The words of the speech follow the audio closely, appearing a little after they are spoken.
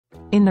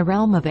In the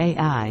realm of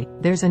AI,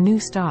 there's a new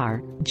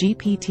star,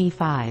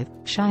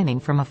 GPT-5, shining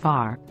from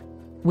afar.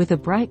 With a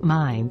bright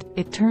mind,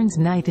 it turns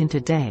night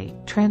into day,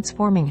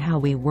 transforming how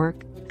we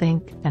work,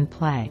 think, and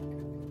play.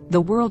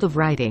 The world of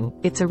writing,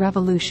 it's a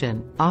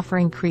revolution,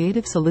 offering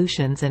creative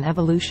solutions and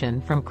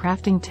evolution from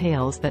crafting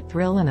tales that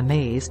thrill and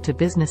amaze to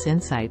business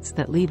insights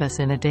that leave us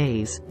in a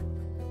daze.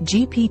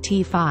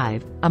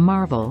 GPT-5, a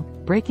marvel,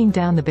 breaking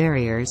down the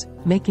barriers,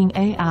 making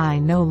AI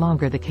no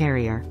longer the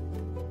carrier.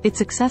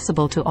 It's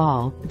accessible to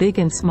all, big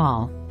and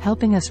small,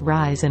 helping us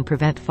rise and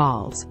prevent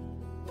falls.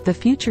 The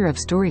future of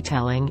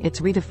storytelling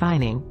it's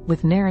redefining,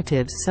 with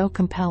narratives so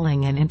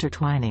compelling and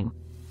intertwining.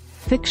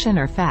 Fiction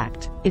or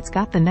fact, it's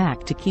got the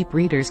knack to keep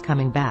readers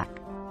coming back.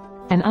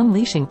 And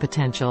unleashing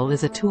potential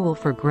is a tool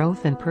for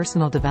growth and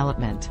personal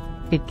development.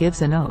 It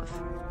gives an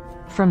oath.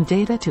 From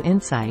data to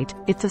insight,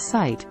 it's a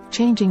sight,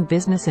 changing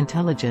business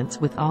intelligence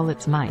with all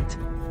its might.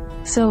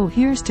 So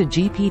here's to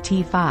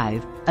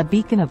GPT-5, a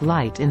beacon of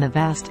light in the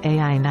vast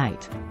AI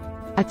night.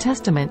 A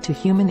testament to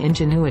human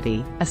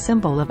ingenuity, a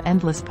symbol of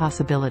endless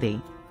possibility.